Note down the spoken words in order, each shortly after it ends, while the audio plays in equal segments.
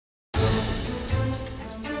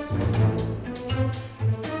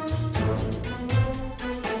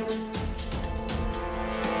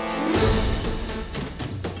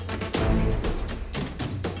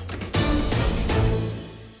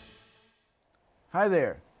Hi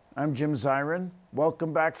there, I'm Jim Zirin.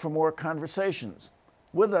 Welcome back for more conversations.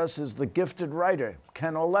 With us is the gifted writer,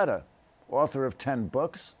 Ken Auletta, author of 10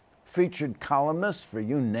 books, featured columnist for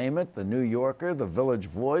you name it, The New Yorker, The Village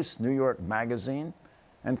Voice, New York Magazine,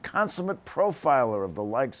 and consummate profiler of the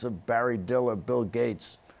likes of Barry Diller, Bill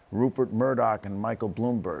Gates, Rupert Murdoch, and Michael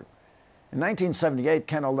Bloomberg. In 1978,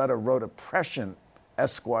 Ken Auletta wrote a prescient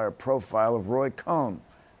Esquire profile of Roy Cohn,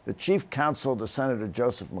 the chief counsel to Senator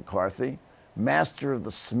Joseph McCarthy, master of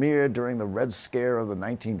the smear during the Red Scare of the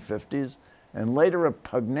 1950s, and later a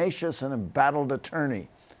pugnacious and embattled attorney,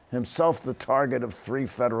 himself the target of 3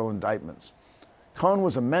 federal indictments. Cohn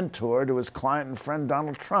was a mentor to his client and friend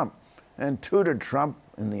Donald Trump and tutored Trump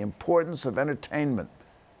in the importance of entertainment,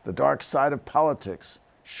 the dark side of politics,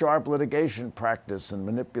 sharp litigation practice, and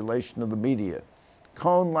manipulation of the media.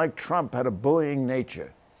 Cohn, like Trump, had a bullying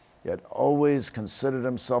nature, yet always considered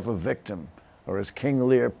himself a victim, or as King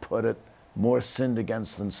Lear put it, more sinned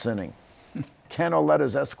against than sinning. Ken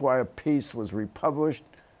Auletta's Esquire piece was republished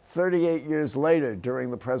 38 years later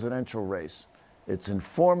during the presidential race. Its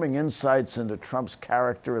informing insights into Trump's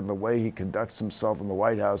character and the way he conducts himself in the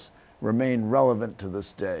White House remain relevant to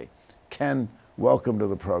this day. Ken, welcome to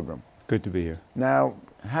the program. Good to be here. Now,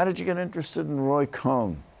 how did you get interested in Roy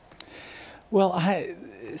Cohn? Well,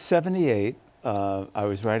 78, I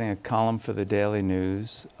was writing a column for the Daily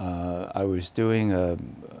News. I was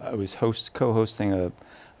co-hosting a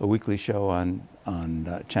weekly show on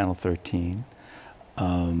Channel 13.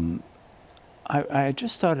 I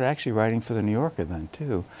just started actually writing for the New Yorker then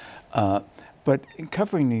too. But in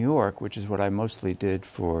covering New York, which is what I mostly did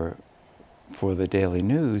for the Daily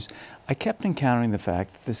News, I kept encountering the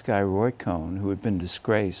fact that this guy Roy Cohn, who had been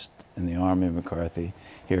disgraced in the Army McCarthy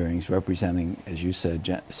hearings, representing, as you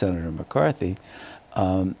said, Senator McCarthy,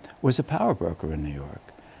 was a power broker in New York.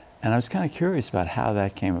 And I was kind of curious about how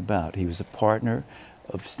that came about. He was a partner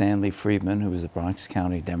of Stanley Friedman, who was the Bronx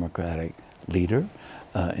County Democratic leader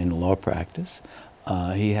in law practice.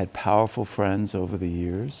 He had powerful friends over the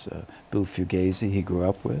years. Bill Fugazi, he grew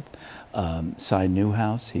up with. Cy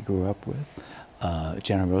Newhouse, he grew up with.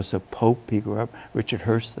 Generosa Pope, he grew up. Richard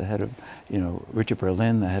Hearst, the head of, Richard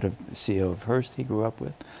Berlin, the head of CEO of Hearst, he grew up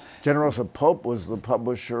with. Generosa Pope was the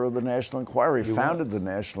publisher of the National Enquirer. He founded the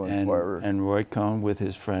National Enquirer. And Roy Cohn, with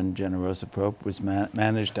his friend Generosa Pope, was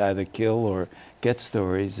managed to either kill or get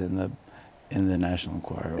stories in the National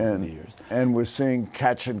Enquirer over the years. And we're seeing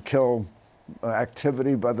catch and kill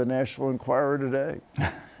activity by the National Enquirer today.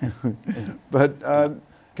 But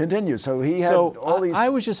continue. So he had all these. I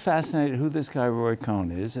was just fascinated who this guy Roy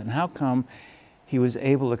Cohn is and how come he was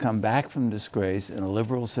able to come back from disgrace in a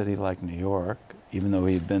liberal city like New York, even though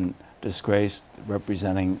he'd been disgraced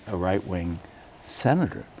representing a right-wing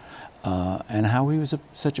senator, and how he was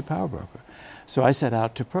such a power broker. So I set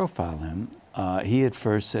out to profile him. He at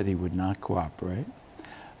first said he would not cooperate.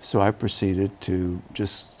 So I proceeded to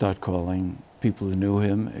just start calling people who knew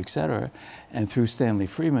him, etc. And through Stanley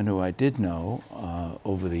Friedman, who I did know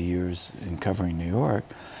over the years in covering New York,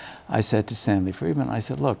 I said to Stanley Friedman, I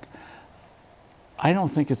said, look, I don't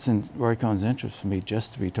think it's in Roy Cohn's interest for me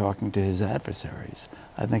just to be talking to his adversaries.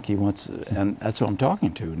 I think he wants, and that's who I'm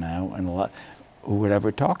talking to now, and a lot who would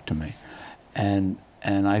ever talk to me. And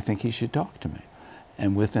I think he should talk to me.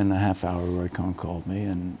 And within a half hour, Roy Cohn called me,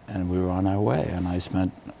 and we were on our way. And I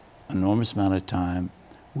spent an enormous amount of time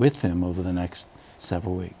with him over the next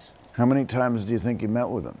several weeks. How many times do you think you met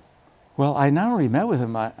with him? Well, I not only met with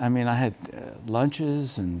him, I had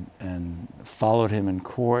lunches and followed him in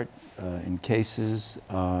court in cases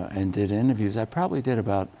and did interviews. I probably did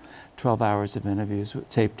about 12 hours of interviews,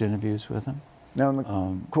 taped interviews with him. Now, in the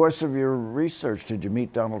course of your research, did you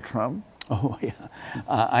meet Donald Trump? Oh, yeah.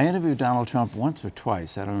 I interviewed Donald Trump once or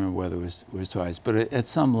twice. I don't remember whether it was twice, but at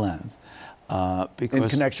some length. In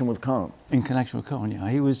connection with Cohn? In connection with Cohn, yeah.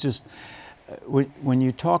 He was just, when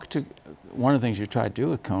you talk to, one of the things you try to do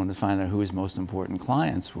with Cohn is find out who his most important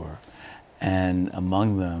clients were. And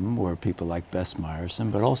among them were people like Bess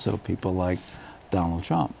Meyerson, but also people like Donald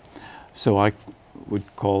Trump. So I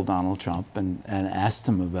would call Donald Trump and asked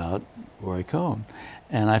him about Roy Cohn.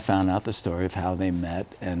 And I found out the story of how they met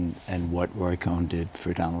and what Roy Cohn did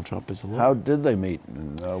for Donald Trump as a lawyer. How did they meet?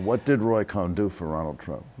 And what did Roy Cohn do for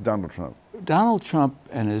Donald Trump? Donald Trump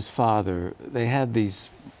and his father, they had these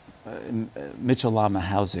Mitchell-Lama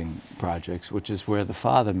housing projects, which is where the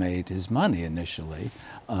father made his money initially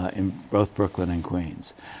in both Brooklyn and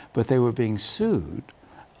Queens. But they were being sued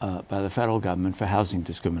by the federal government for housing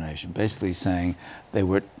discrimination, basically saying they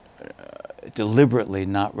were deliberately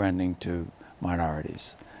not renting to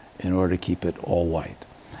minorities in order to keep it all white.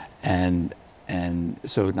 And And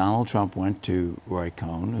so Donald Trump went to Roy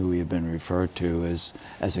Cohn, who he had been referred to as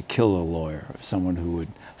a killer lawyer, someone who would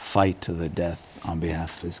fight to the death on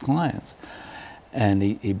behalf of his clients. And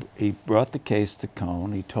he brought the case to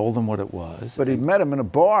Cohn. He told him what it was. But he'd met him in a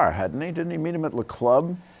bar, hadn't he? Didn't he meet him at the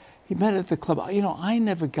club? He met at the club. You know, I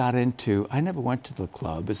never went to the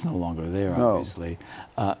club. It's no longer there, obviously.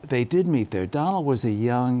 They did meet there. Donald was a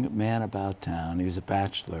young man about town. He was a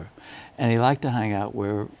bachelor. And he liked to hang out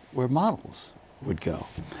where models would go.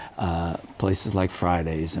 Places like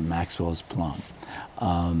Fridays and Maxwell's Plum.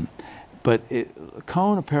 But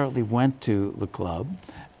Cohn apparently went to the club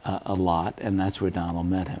a lot, and that's where Donald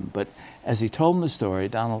met him. But as he told him the story,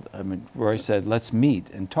 Roy said, let's meet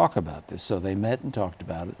and talk about this. So they met and talked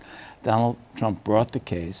about it. Donald Trump brought the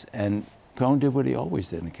case, and Cohn did what he always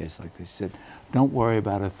did in a case like this. He said, don't worry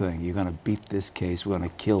about a thing. You're going to beat this case. We're going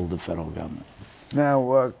to kill the federal government.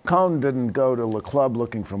 Now, Cohn didn't go to the club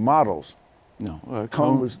looking for models. No.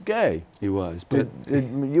 Cohn was gay. He was. But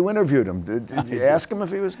you interviewed him. Did you ask him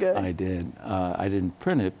if he was gay? I did. I didn't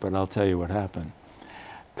print it, but I'll tell you what happened.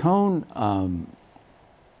 Cohn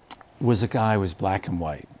was a guy who was black and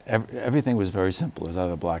white. Everything was very simple. It was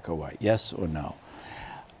either black or white, yes or no.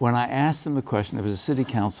 When I asked him the question, there was a city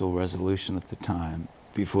council resolution at the time,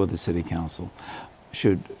 before the city council,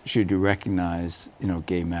 should you recognize,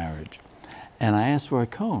 gay marriage? And I asked Roy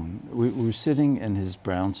Cohn, we were sitting in his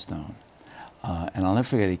brownstone, and I'll never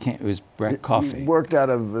forget, it was Brett Coffee. He worked out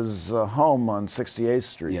of his home on 68th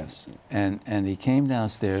Street. Yes, and he came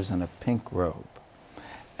downstairs in a pink robe.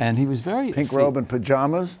 And he was very... Pink robe and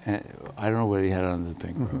pajamas? I don't know what he had under the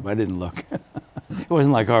pink robe. I didn't look. It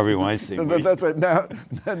wasn't like Harvey Weinstein. That's right. Now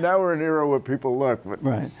we're in an era where people look. But.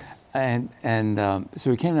 Right. So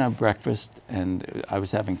we came down to breakfast, and I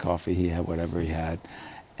was having coffee. He had whatever he had.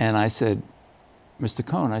 And I said, Mr.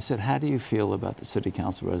 Cohn, I said, how do you feel about the city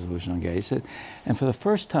council resolution on gay? He said, and for the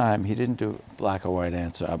first time, he didn't do a black or white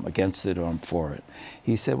answer, I'm against it or I'm for it.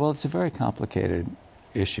 He said, well, it's a very complicated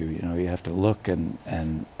issue. You have to look and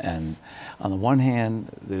on the one hand,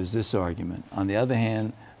 there's this argument. On the other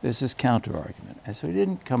hand, there's this counter argument. And so he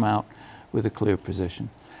didn't come out with a clear position.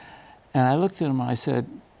 And I looked at him and I said,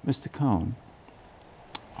 Mr. Cohn,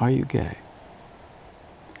 are you gay?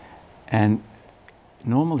 And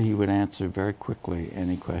normally he would answer very quickly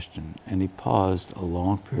any question. And he paused a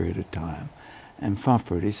long period of time and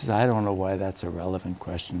fumbled. He says, I don't know why that's a relevant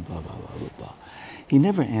question, blah, blah, blah, blah, blah. He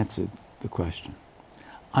never answered the question.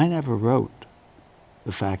 I never wrote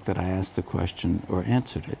the fact that I asked the question or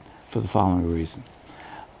answered it for the following reason.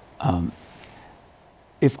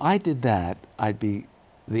 If I did that,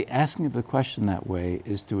 the asking of the question that way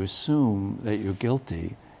is to assume that you're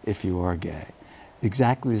guilty if you are gay.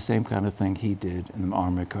 Exactly the same kind of thing he did in the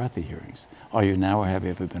Arm McCarthy hearings. Are you now or have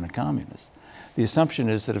you ever been a communist? The assumption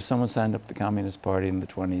is that if someone signed up to the Communist Party in the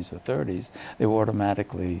 20s or 30s, they were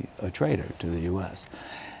automatically a traitor to the U.S.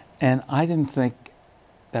 And I didn't think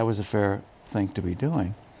that was a fair thing to be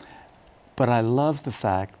doing. But I love the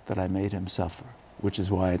fact that I made him suffer, which is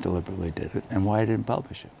why I deliberately did it and why I didn't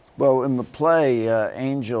publish it. Well, in the play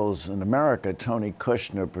Angels in America, Tony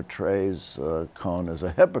Kushner portrays Cohn as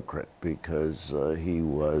a hypocrite because he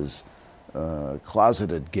was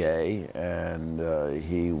closeted gay and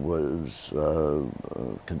he was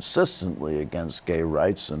consistently against gay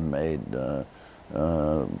rights and made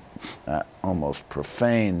almost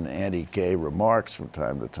profane anti-gay remarks from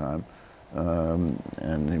time to time.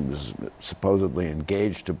 And he was supposedly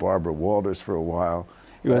engaged to Barbara Walters for a while.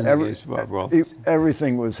 He was engaged to Barbara Walters.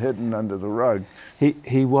 Everything was hidden under the rug.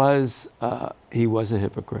 He was a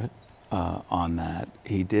hypocrite on that.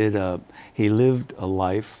 He lived a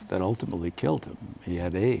life that ultimately killed him. He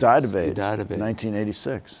had AIDS. Died of AIDS. He died of AIDS.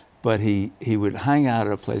 1986. But he would hang out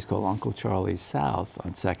at a place called Uncle Charlie's South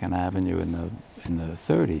on 2nd Avenue in the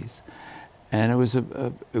 30s, and it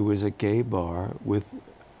was a gay bar with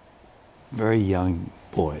very young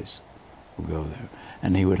boys who go there,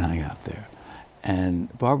 and he would hang out there.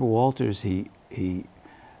 And Barbara Walters, he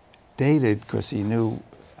dated because he knew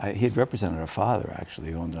he had represented her father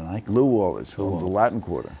actually, who owned a nightclub. Lou Walters, who owned the Latin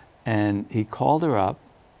Quarter. And he called her up,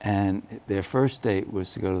 and their first date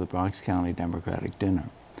was to go to the Bronx County Democratic dinner.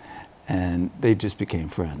 And they just became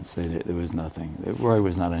friends. There was nothing. Roy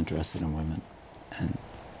was not interested in women. And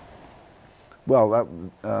well,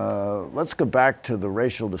 let's go back to the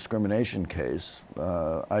racial discrimination case.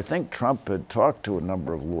 I think Trump had talked to a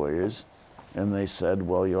number of lawyers, and they said,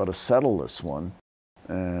 well, you ought to settle this one.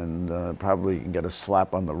 And probably you can get a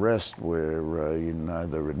slap on the wrist where you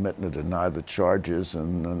neither admit nor deny the charges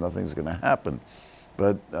and nothing's going to happen.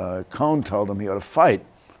 But Cohn told him he ought to fight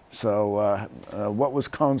So what was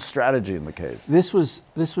Cohn's strategy in the case? This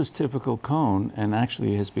was typical Cohn, and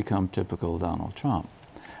actually has become typical Donald Trump.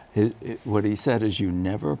 What he said is, you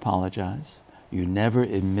never apologize, you never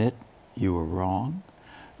admit you were wrong,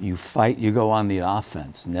 you fight, you go on the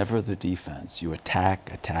offense, never the defense. You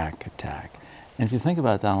attack, attack, attack. And if you think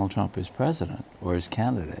about Donald Trump as president or as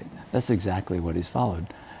candidate, that's exactly what he's followed,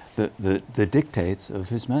 the dictates of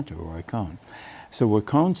his mentor, Roy Cohn. So what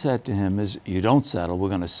Cohn said to him is, you don't settle, we're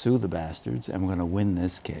going to sue the bastards, and we're going to win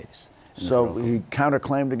this case. So he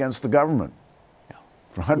counterclaimed against the government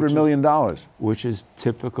for $100 million. Which is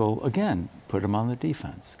typical, again, put him on the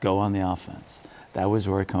defense, go on the offense. That was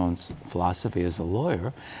Roy Cohn's philosophy as a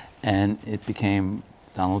lawyer, and it became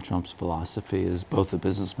Donald Trump's philosophy as both a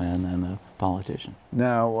businessman and a politician.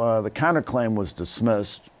 Now, the counterclaim was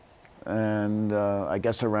dismissed, and I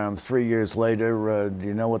guess around 3 years later, do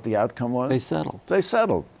you know what the outcome was? They settled. They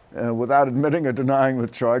settled. Without admitting or denying the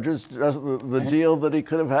charges, just the deal that he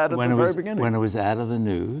could have had at the very beginning. When it was out of the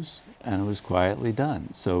news, and it was quietly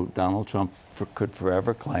done. So Donald Trump could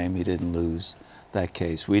forever claim he didn't lose that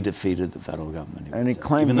case. We defeated the federal government. And he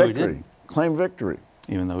claimed victory. Claimed victory.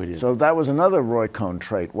 Even though he didn't. So that was another Roy Cohn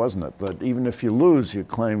trait, wasn't it? That even if you lose, you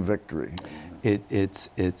claim victory. As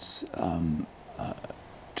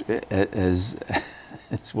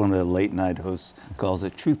one of the late night hosts calls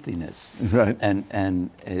it, truthiness. Right. And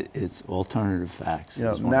it's alternative facts.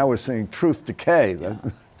 Yeah, now we're seeing truth decay. Yeah,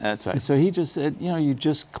 that's right. So he just said, you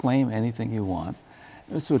just claim anything you want.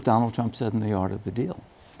 That's what Donald Trump said in The Art of the Deal.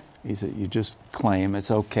 He said, you just claim,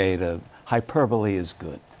 it's okay to, hyperbole is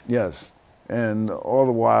good. Yes. And all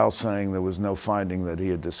the while saying there was no finding that he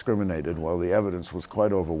had discriminated, while the evidence was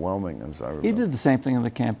quite overwhelming, as I remember. He did the same thing in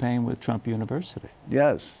the campaign with Trump University.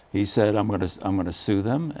 Yes. He said, I'm going to sue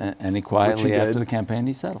them, and he quietly, after the campaign,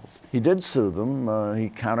 he settled. He did sue them. He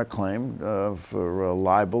counterclaimed for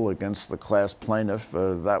libel against the class plaintiff.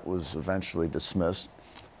 That was eventually dismissed.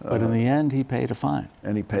 But in the end, he paid a fine.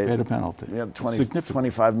 And he paid a penalty. Yeah,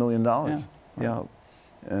 $25 million. Yeah. Yeah.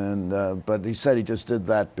 And but he said he just did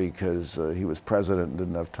that because he was president and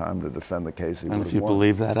didn't have time to defend the case. And if you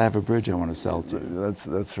believe that, I have a bridge I want to sell to you.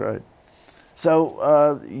 That's right.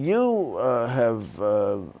 So you have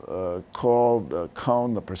called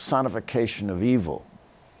Cohn the personification of evil.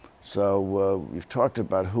 So you've talked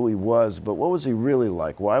about who he was, but what was he really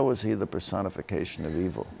like? Why was he the personification of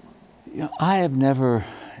evil? I have never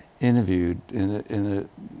interviewed in the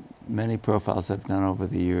many profiles I've done over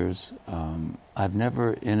the years. I've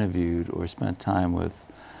never interviewed or spent time with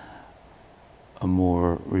a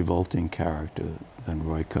more revolting character than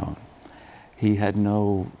Roy Cohn. He had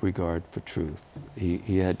no regard for truth.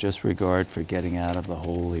 He had just regard for getting out of the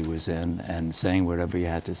hole he was in and saying whatever he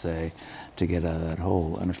had to say to get out of that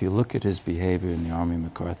hole. And if you look at his behavior in the Army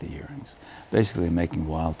McCarthy hearings, basically making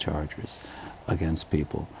wild charges against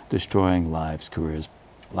people, destroying lives, careers,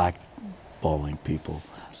 blackballing people.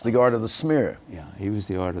 It's the art of the smear. Yeah, he was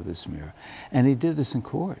the art of the smear. And he did this in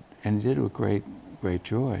court, and he did it with great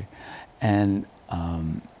joy. And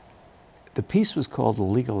the piece was called The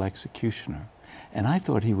Legal Executioner, and I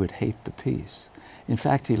thought he would hate the piece. In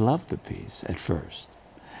fact, he loved the piece at first,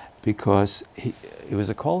 because it was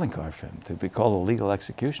a calling card for him to be called a legal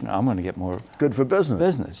executioner. I'm going to get more good for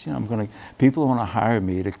business. People want to hire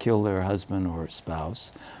me to kill their husband or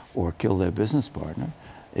spouse or kill their business partner.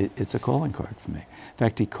 It's a calling card for me. In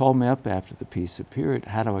fact, he called me up after the piece appeared.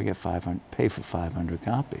 How do I get pay for 500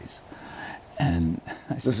 copies? And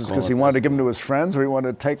this is because he wanted to give them to his friends, or he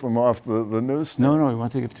wanted to take them off the newsstand? No, he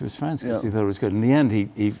wanted to give it to his friends because he thought it was good. In the end,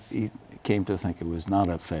 he came to think it was not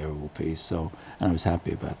a favorable piece, and I was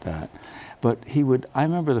happy about that. But I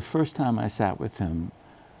remember the first time I sat with him,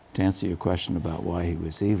 to answer your question about why he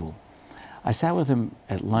was evil, I sat with him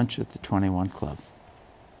at lunch at the 21 Club,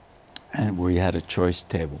 and where he had a choice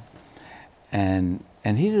table. And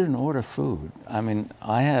he didn't order food. I mean,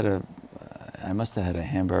 I must have had a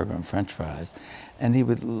hamburger and French fries, and he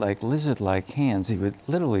would, like lizard-like hands, he would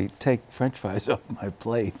literally take French fries off my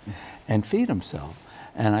plate and feed himself.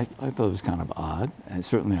 And I thought it was kind of odd, and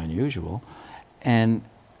certainly unusual. And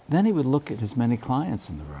then he would look at his many clients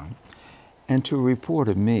in the room, and to a report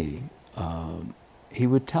of me, he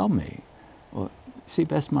would tell me, well, see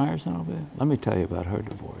Bess Meyerson over there? Let me tell you about her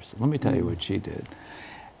divorce. Let me tell you what she did.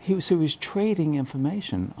 He was trading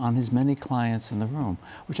information on his many clients in the room,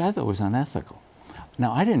 which I thought was unethical.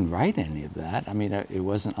 Now, I didn't write any of that. I mean,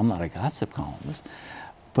 I'm not a gossip columnist,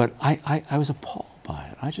 but I was appalled by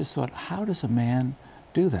it. I just thought, how does a man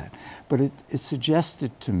do that? But it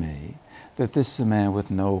suggested to me that this is a man with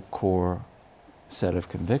no core set of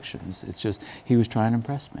convictions. It's just, he was trying to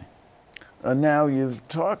impress me. Now, you've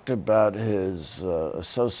talked about his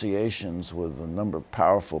associations with a number of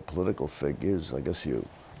powerful political figures. I guess you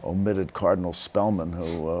omitted Cardinal Spellman,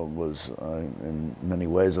 who was in many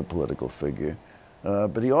ways a political figure.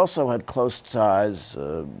 But he also had close ties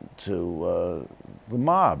to the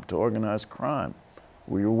mob, to organized crime.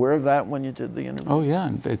 Were you aware of that when you did the interview? Oh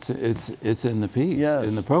yeah, it's in the piece, yes.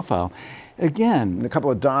 in the profile. Again, and a couple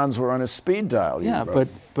of dons were on his speed dial. Yeah,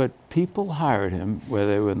 but people hired him,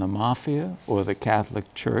 whether they were in the mafia or the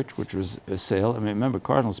Catholic Church, which was assailed. I mean, remember,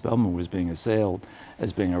 Cardinal Spellman was being assailed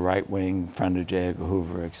as being a right-wing friend of J. Edgar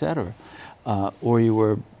Hoover, et cetera. Or you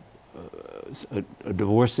were a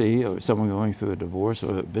divorcee or someone going through a divorce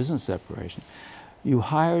or a business separation. You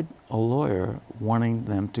hired a lawyer wanting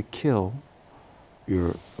them to kill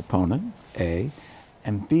your opponent, A,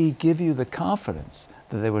 and B, give you the confidence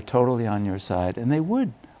that they were totally on your side and they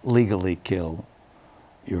would legally kill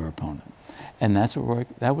your opponent. And that's what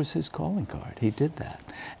that was his calling card. He did that.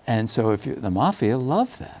 And so the mafia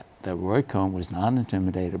loved that Roy Cohn was not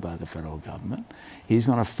intimidated by the federal government. He's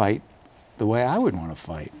going to fight the way I would want to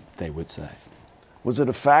fight, they would say. Was it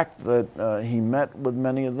a fact that he met with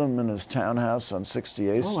many of them in his townhouse on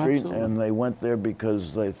 68th Street, absolutely. and they went there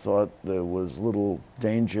because they thought there was little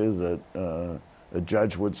danger that a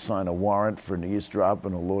judge would sign a warrant for an eavesdrop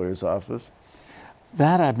in a lawyer's office?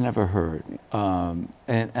 That I've never heard. And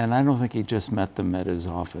I don't think he just met them at his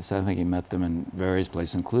office. I think he met them in various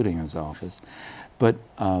places, including his office. But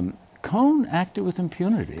Cohn acted with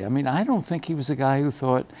impunity. I mean, I don't think he was a guy who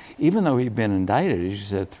thought, even though he'd been indicted, as you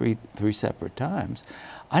said, three separate times,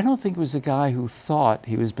 I don't think he was a guy who thought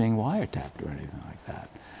he was being wiretapped or anything like that.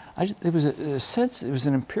 There was a sense, it was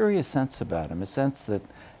an imperious sense about him, a sense that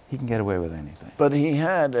he can get away with anything. But he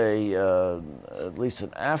had at least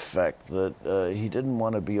an affect that he didn't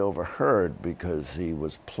want to be overheard because he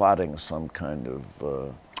was plotting some kind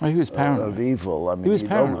of he was paranoid. Of evil. I mean, he was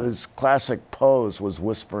paranoid. His classic pose was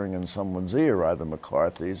whispering in someone's ear, either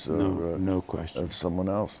McCarthy's or no question. Of someone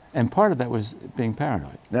else. And part of that was being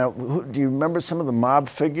paranoid. Now, do you remember some of the mob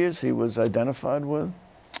figures he was identified with?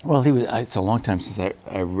 Well, it's a long time since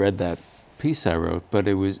I read that piece I wrote, but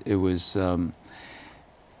he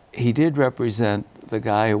did represent the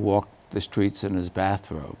guy who walked the streets in his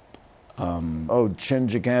bathrobe. Chin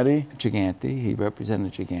Gigante? Gigante. He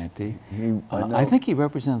represented Gigante. I think he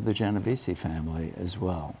represented the Genovese family as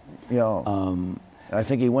well. Yeah. I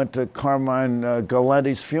think he went to Carmine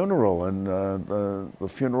Galetti's funeral in the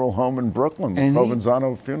funeral home in Brooklyn, the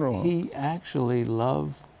Provenzano funeral home. He actually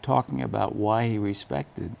loved talking about why he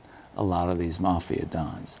respected a lot of these mafia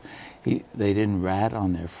dons. They didn't rat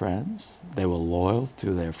on their friends. They were loyal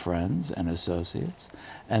to their friends and associates,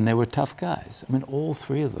 and they were tough guys. I mean, all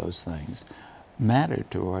three of those things mattered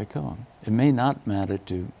to Roy Cohn. It may not matter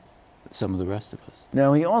to some of the rest of us.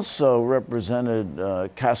 Now, he also represented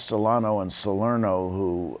Castellano and Salerno,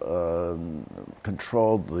 who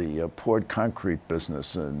controlled the poured concrete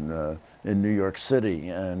business in New York City,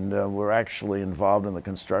 and were actually involved in the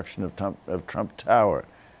construction of Trump Tower.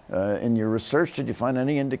 In your research, did you find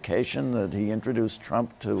any indication that he introduced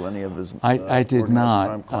Trump to any of his I did not.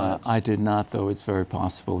 crime clients? I did not, though it's very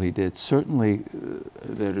possible he did. Certainly,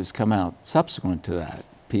 that has come out subsequent to that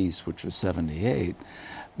piece, which was 78,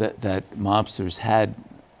 that mobsters had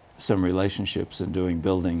some relationships in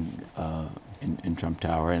building in Trump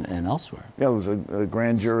Tower and elsewhere. Yeah, there was a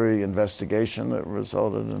grand jury investigation that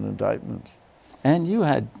resulted in indictments. And you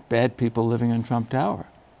had bad people living in Trump Tower.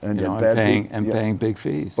 And, paying big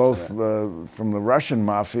fees. Both from the Russian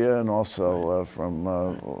mafia and also from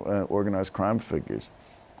organized crime figures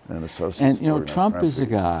and associates. And Trump is a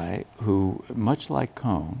guy who, much like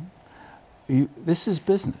Cohn, this is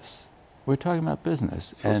business. We're talking about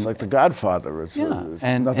business. So it's like The Godfather. It's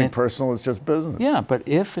nothing personal. It's just business. Yeah, but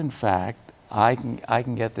if in fact I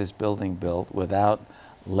can get this building built without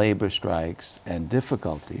labor strikes and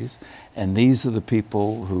difficulties, and these are the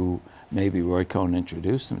people who maybe Roy Cohn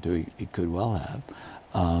introduced him to, he could well have,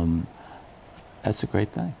 that's a great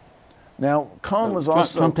thing. Now, Cohn was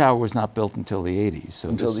also... Trump Tower was not built until the 80s. So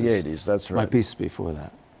until the 80s, that's right. My piece is before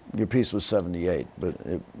that. Your piece was 78, but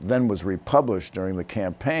it then was republished during the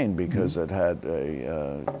campaign because it had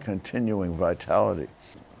a continuing vitality.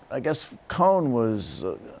 I guess Cohn was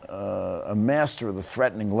a master of the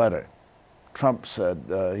threatening letter. Trump said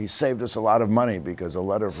he saved us a lot of money because a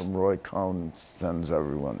letter from Roy Cohn sends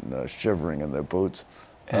everyone shivering in their boots.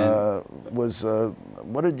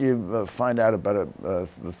 What did you find out about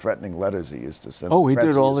the threatening letters he used to send? Oh, he did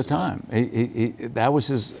it all the time. That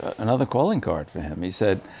was another calling card for him. He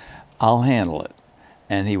said, "I'll handle it,"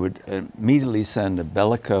 and he would immediately send a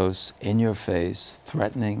bellicose, in-your-face,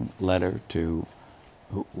 threatening letter to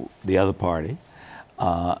the other party,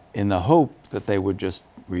 in the hope that they would just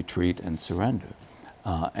retreat and surrender.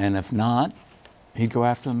 And if not, he'd go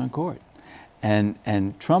after them in court.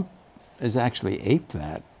 And Trump has actually aped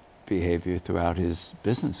that behavior throughout his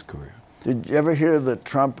business career. Did you ever hear that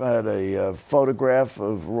Trump had a photograph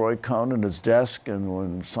of Roy Cohn at his desk, and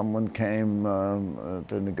when someone came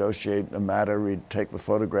to negotiate a matter, he'd take the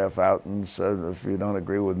photograph out and said, if you don't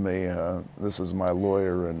agree with me, this is my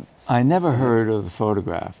lawyer? And I never heard of the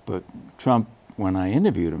photograph, but Trump, when I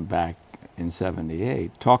interviewed him back in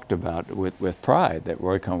 '78, talked about with pride that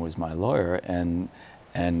Roy Cohn was my lawyer, and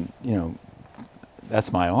you know,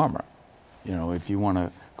 that's my armor. You know, if you want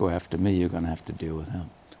to go after me, you're going to have to deal with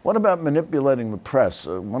him. What about manipulating the press?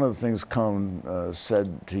 One of the things Cohn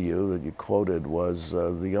said to you that you quoted was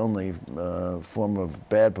the only form of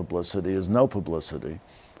bad publicity is no publicity.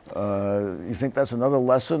 You think that's another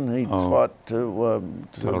lesson he taught to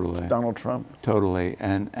Totally. Donald Trump? Totally.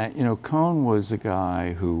 And you know, Cohn was a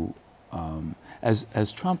guy who,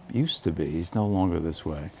 as Trump used to be, he's no longer this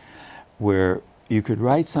way, where you could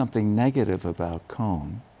write something negative about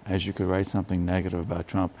Cohn as you could write something negative about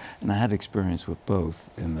Trump. And I had experience with both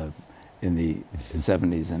in the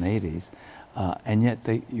 70s and 80s. And yet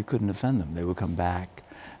you couldn't offend them. They would come back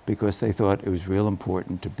because they thought it was real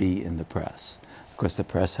important to be in the press, because the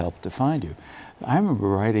press helped to find you. I remember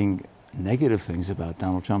writing negative things about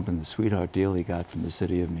Donald Trump and the sweetheart deal he got from the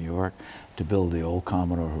city of New York to build the old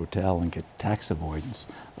Commodore Hotel and get tax avoidance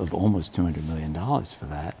of almost $200 million for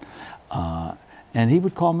that. And he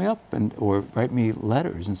would call me up or write me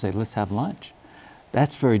letters and say, let's have lunch.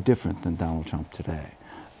 That's very different than Donald Trump today.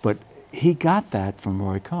 But he got that from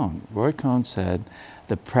Roy Cohn. Roy Cohn said,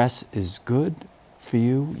 the press is good for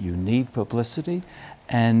you, you need publicity,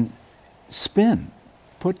 and spin.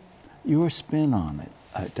 Put your spin on it.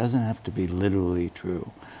 It doesn't have to be literally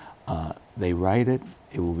true. They write it,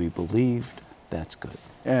 it will be believed, that's good.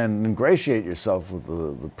 And ingratiate yourself with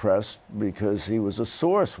the press, because he was a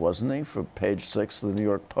source, wasn't he, for page 6 of the New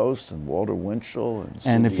York Post and Walter Winchell and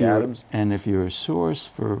Cindy Adams? And if you're a source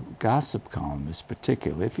for gossip columnists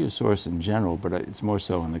particularly, if you're a source in general, but it's more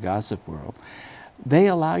so in the gossip world, they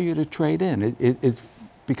allow you to trade in. It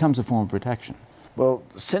becomes a form of protection. Well,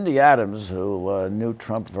 Cindy Adams, who knew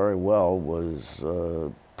Trump very well, was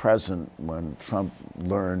present when Trump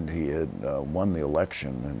learned he had won the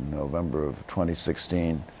election in November of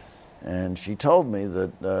 2016. And she told me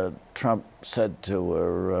that Trump said to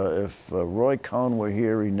her, if Roy Cohn were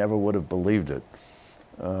here, he never would have believed it.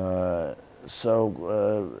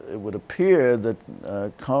 So it would appear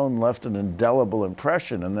that Cohn left an indelible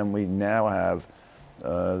impression, and then we now have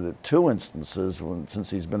the 2 instances since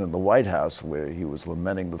he's been in the White House where he was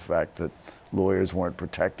lamenting the fact that lawyers weren't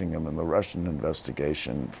protecting him in the Russian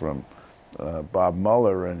investigation from Bob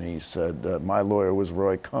Mueller, and he said, my lawyer was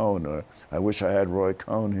Roy Cohn, or I wish I had Roy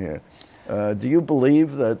Cohn here. Do you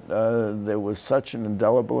believe that there was such an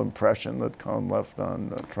indelible impression that Cohn left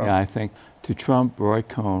on Trump? Yeah, I think to Trump, Roy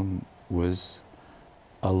Cohn was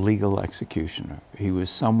a legal executioner. He was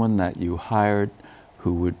someone that you hired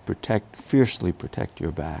who would fiercely protect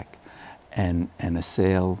your back and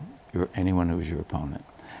assail anyone who was your opponent.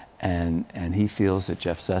 And he feels that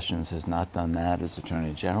Jeff Sessions has not done that as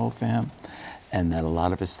Attorney General for him, and that a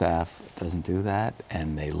lot of his staff doesn't do that,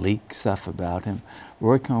 and they leak stuff about him.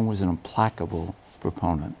 Roy Cohn was an implacable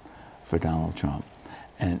proponent for Donald Trump.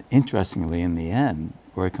 And interestingly, in the end,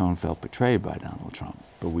 Roy Cohn felt betrayed by Donald Trump,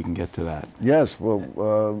 but we can get to that. Yes,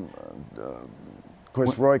 well, of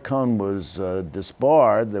course, Roy Cohn was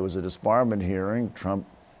disbarred. There was a disbarment hearing. Trump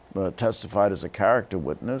testified as a character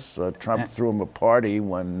witness. Trump threw him a party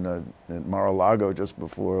when in Mar-a-Lago just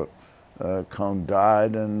before Cohn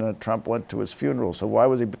died, and Trump went to his funeral. So why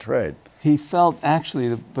was he betrayed? He felt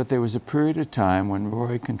actually, but there was a period of time when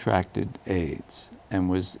Roy contracted AIDS and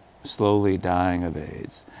was slowly dying of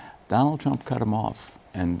AIDS. Donald Trump cut him off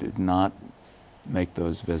and did not make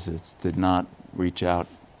those visits, did not reach out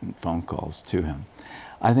in phone calls to him.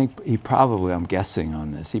 I think he probably, I'm guessing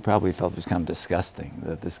on this, he probably felt it was kind of disgusting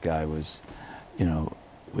that this guy was, you know,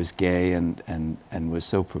 was gay and was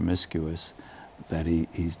so promiscuous that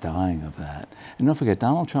he's dying of that. And don't forget,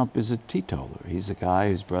 Donald Trump is a teetotaler. He's a guy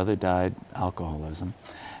whose brother died alcoholism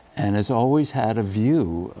and has always had a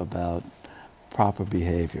view about proper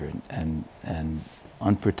behavior and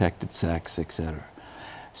unprotected sex, etc.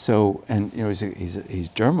 So, and you know, he's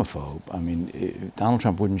germaphobe. I mean, Donald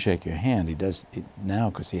Trump wouldn't shake your hand. He does now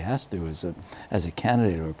because he has to as a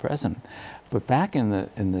candidate or a president. But back in the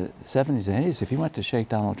 70s and 80s, if he went to shake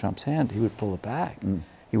Donald Trump's hand, he would pull it back.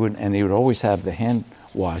 He wouldn't, and he would always have the hand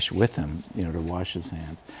wash with him, you know, to wash his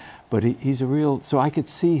hands. But he's a real. So I could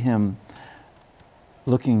see him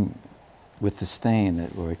looking with disdain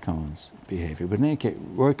at Roy Cohn's behavior. But in any case,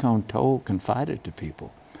 Roy Cohn confided to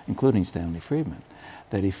people, including Stanley Friedman,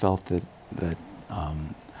 that he felt that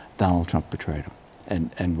Donald Trump betrayed him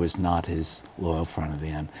and was not his loyal friend at the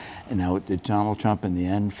end. And now, did Donald Trump in the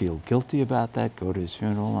end feel guilty about that, go to his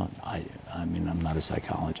funeral? I mean, I'm not a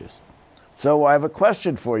psychologist. So I have a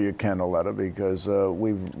question for you, Ken Auletta, because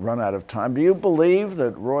we've run out of time. Do you believe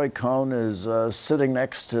that Roy Cohn is sitting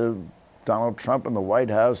next to Donald Trump in the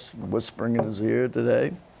White House whispering in his ear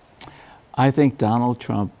today? I think Donald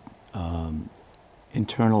Trump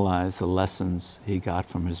internalized the lessons he got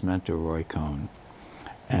from his mentor, Roy Cohn,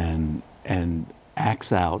 and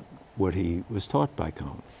acts out what he was taught by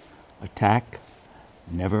Cohn. Attack,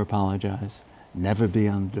 never apologize, never be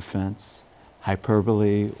on the defense,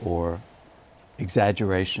 hyperbole or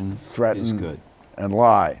exaggeration is good. And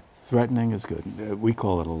lie. Threatening is good. We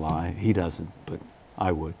call it a lie. He doesn't, but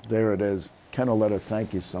I would. There it is. Ken Auletta,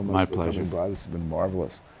 thank you so much My for pleasure. coming by. This has been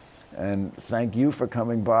marvelous. And thank you for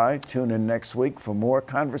coming by. Tune in next week for more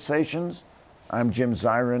conversations. I'm Jim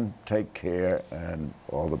Zirin. Take care and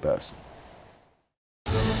all the best.